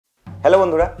Hello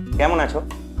বন্ধুরা, কেমন আছো?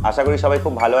 আশা করি সবাই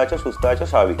খুব ভালো আছো, সুস্থ আছো,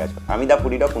 স্বাভাবিক আছো। আমি দা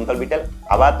ফুডি ডগ কুন্তল বিটেল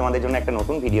আবার তোমাদের জন্য একটা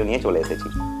নতুন ভিডিও নিয়ে চলে এসেছি।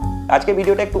 আজকে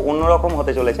ভিডিওটা একটু অন্যরকম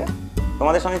হতে চলেছে।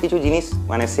 তোমাদের সঙ্গে কিছু জিনিস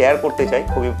শেয়ার করতে চাই,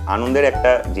 খুবই আনন্দের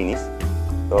একটা জিনিস।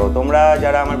 তো তোমরা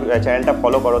যারা আমার চ্যানেলটা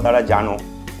ফলো করো তারা জানো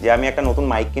যে আমি একটা নতুন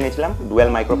মাইক কিনেছিলাম, ডুয়েল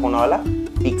মাইক্রোফোনওয়ালা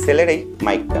পিক্সেলের এই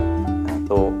মাইকটা।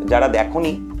 তো যারা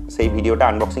দেখোনি সেই ভিডিওটা,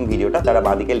 আনবক্সিং ভিডিওটা, তারা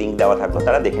বাঁদিকে লিঙ্ক দেওয়া থাকলো,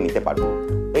 তারা দেখে নিতে পারবে।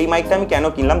 তো এই মাইকটা আমি কেন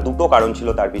কিনলাম, দুটো কারণ ছিল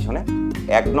তার পিছনে।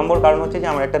 এক নম্বর কারণ হচ্ছে যে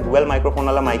আমার একটা ডুয়েল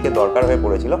মাইক্রোফোনওয়ালা মাইকের দরকার হয়ে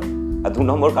পড়েছিল, আর দু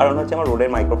নম্বর কারণ হচ্ছে আমার রোডের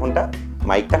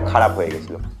মাইকটা খারাপ হয়ে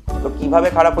গেছিলো। তো কীভাবে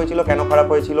খারাপ হয়েছিল, কেন খারাপ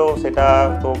হয়েছিল সেটা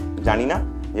তো জানি না।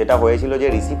 যেটা হয়েছিল যে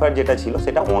রিসিভার যেটা ছিল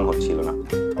সেটা অন হচ্ছিল না।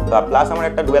 তো প্লাস আমার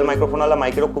একটা ডুয়েল মাইক্রোফোনওয়ালা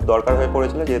মাইকেরও খুব দরকার হয়ে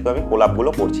পড়েছিল, যেহেতু আমি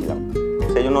কোলাপগুলো করছিলাম।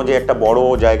 সেই জন্য যে একটা বড়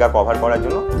জায়গা কভার করার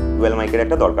জন্য ডুয়েল মাইকের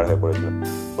একটা দরকার হয়ে পড়েছিল।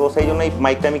 তো সেই জন্য এই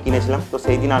মাইকটা আমি কিনেছিলাম। তো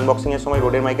সেই দিন আনবক্সিংয়ের সময়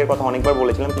রোডের মাইকের কথা অনেকবার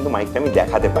বলেছিলাম, কিন্তু মাইকটা আমি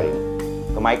দেখাতে পারিনি।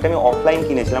 তো মাইকটা আমি অফলাইন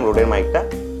কিনেছিলাম, রোডের মাইকটা।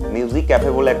 মিউজিক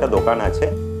ক্যাফে বলে একটা দোকান আছে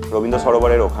রবীন্দ্র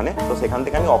সরোবরের ওখানে, তো সেখান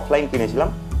থেকে আমি অফলাইন কিনেছিলাম।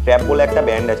 ট্র্যাপ বলে একটা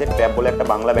ব্যান্ড আছে, ট্র্যাপ বলে একটা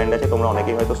বাংলা ব্যান্ড আছে, তোমরা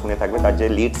অনেকেই হয়তো শুনে থাকবে। তার যে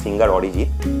লিড সিঙ্গার অরিজিৎ,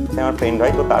 সে আমার ফ্রেন্ড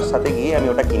হয়, তো তার সাথে গিয়ে আমি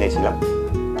ওটা কিনেছিলাম।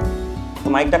 তো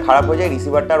মাইকটা খারাপ হয়ে যায়,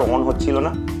 রিসিভারটা আর অন হচ্ছিল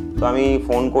না। তো আমি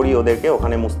ফোন করি ওদেরকে,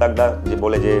 ওখানে মুস্তাকদা যে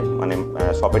বলে যে মানে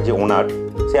শপের যে ওনার,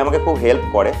 সে আমাকে খুব হেল্প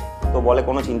করে। তো বলে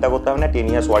কোনো চিন্তা করতে হবে না, 10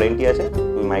 ইয়ার্স ওয়ারেন্টি আছে,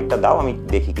 তুমি মাইকটা দাও, আমি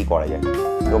দেখি কি করা যায়।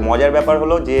 তো মজার ব্যাপার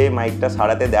হলো যে মাইকটা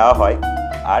সারাতে দেওয়া হয়,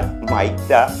 আর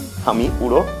মাইকটা আমি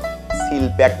পুরো সিল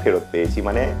প্যাক ফেরত পেয়েছি,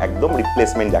 মানে একদম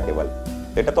রিপ্লেসমেন্ট যাকে বলে।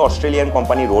 এটা তো অস্ট্রেলিয়ান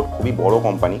কোম্পানি রোড, খুবই বড়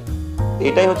কোম্পানি।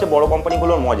 এটাই হচ্ছে বড়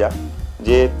কোম্পানিগুলোর মজা,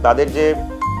 যে তাদের যে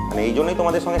মানে এই জন্যই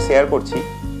তোমাদের সঙ্গে শেয়ার করছি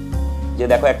যে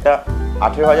দেখো একটা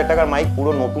 18,000 টাকার মাইক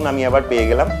পুরো নতুন আমি আবার পেয়ে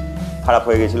গেলাম, খারাপ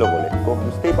হয়ে গেছিলো বলে। তো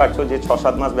বুঝতেই পারছো যে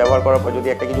 6-7 মাস ব্যবহার করার পর যদি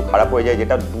একটা কিছু খারাপ হয়ে যায়,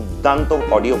 যেটা দুর্দান্ত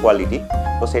অডিও কোয়ালিটি,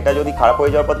 তো সেটা যদি খারাপ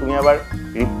হয়ে যাওয়ার পর তুমি আবার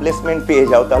রিপ্লেসমেন্ট পেয়ে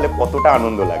যাও, তাহলে কতটা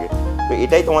আনন্দ লাগে। তো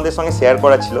এটাই তোমাদের সঙ্গে শেয়ার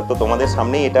করার ছিল। তো তোমাদের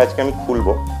সামনেই এটা আজকে আমি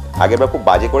খুলবো। আগেরবার খুব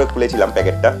বাজে করে খুলেছিলাম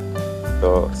প্যাকেটটা, তো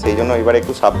সেই জন্য এবার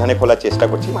একটু সাবধানে খোলার চেষ্টা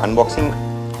করছি। আনবক্সিং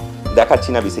দেখাচ্ছি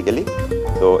না বেসিক্যালি,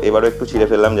 তো এবারও একটু ছিঁড়ে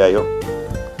ফেললাম, যাই হোক।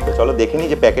 তো চলো দেখে নিই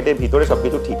যে প্যাকেটের ভিতরে সব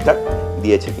কিছু ঠিকঠাক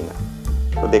দিয়েছে কিনা।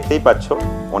 তো দেখতেই পাচ্ছ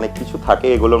অনেক কিছু থাকে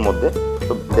এগুলোর মধ্যে।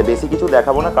 তো বেশি কিছু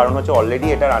দেখাবো না, কারণ হচ্ছে অলরেডি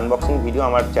এটার আনবক্সিং ভিডিও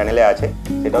আমার চ্যানেলে আছে,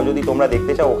 সেটাও যদি তোমরা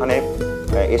দেখতে চাও। ওখানে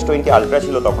S20 আলট্রা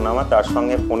ছিল তখন আমার, তার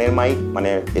সঙ্গে ফোনের মাইক মানে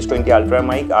S20 আলট্রার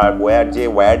মাইক, আর বোয়ার যে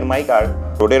ওয়্যার্ড মাইক, আর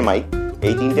রোডের মাইক,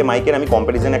 এই তিনটে মাইকের আমি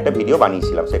কম্প্যারিজন একটা ভিডিও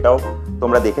বানিয়েছিলাম, সেটাও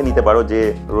তোমরা দেখে নিতে পারো যে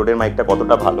রোডের মাইকটা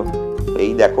কতটা ভালো।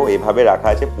 এই দেখো এভাবে রাখা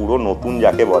আছে, পুরো নতুন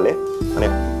যাকে বলে, মানে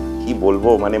কি বলবো,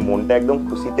 মানে মনটা একদম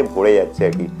খুশিতে ভরে যাচ্ছে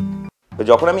আর কি। তো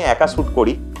যখন আমি একা শ্যুট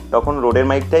করি তখন রোডের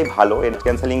মাইকটাই ভালো, এর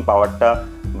ক্যান্সেলিং পাওয়ারটা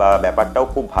বা ব্যাপারটাও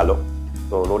খুব ভালো।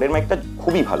 তো রোডের মাইকটা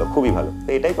খুবই ভালো, খুবই ভালো। তো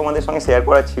এটাই তোমাদের সঙ্গে শেয়ার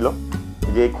করার ছিল,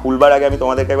 যে খুলবার আগে আমি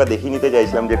তোমাদেরকে একবার দেখিয়ে নিতে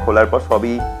চাইছিলাম যে খোলার পর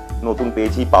সবই নতুন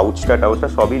পেয়েছি। পাউচটা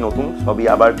সবই নতুন, সবই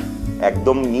আবার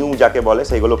একদম নিউ যাকে বলে,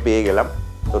 সেগুলো পেয়ে গেলাম।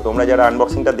 তো তোমরা যারা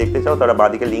আনবক্সিংটা দেখতে চাও তারা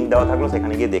বাঁদিকে লিঙ্ক দেওয়া থাকলো,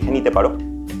 সেখানে গিয়ে দেখে নিতে পারো।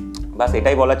 বাস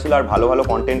এটাই বলার ছিল। আর ভালো ভালো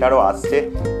কন্টেন্ট আরও আসছে।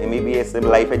 MBBS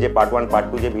লাইফে যে পার্ট 1 পার্ট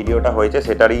 2 যে ভিডিওটা হয়েছে,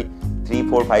 সেটারই 3,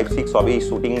 4, 5, 6 সবই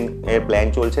শ্যুটিংয়ের প্ল্যান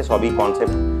চলছে, সবই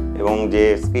কনসেপ্ট এবং যে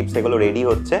স্ক্রিপ্ট সেগুলো রেডি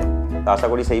হচ্ছে। তো আশা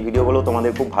করি সেই ভিডিওগুলো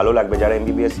তোমাদের খুব ভালো লাগবে। যারা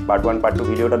MBBS পার্ট 1 পার্ট 2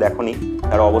 ভিডিওটা দেখোনি,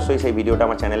 তারা অবশ্যই সেই ভিডিওটা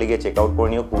আমার চ্যানেলে গিয়ে চেক আউট করে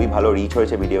নিও, খুবই ভালো রিচ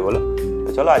হয়েছে ভিডিওগুলো। তো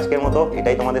চলো আজকের মতো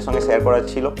এটাই তোমাদের সঙ্গে শেয়ার করার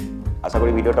ছিল। আশা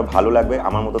করি ভিডিওটা ভালো লাগবে,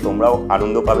 আমার মতো তোমরাও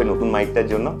আনন্দ পাবে নতুন মাইকটার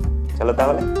জন্য। চলো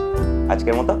তাহলে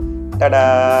আজকের মতো টাটা।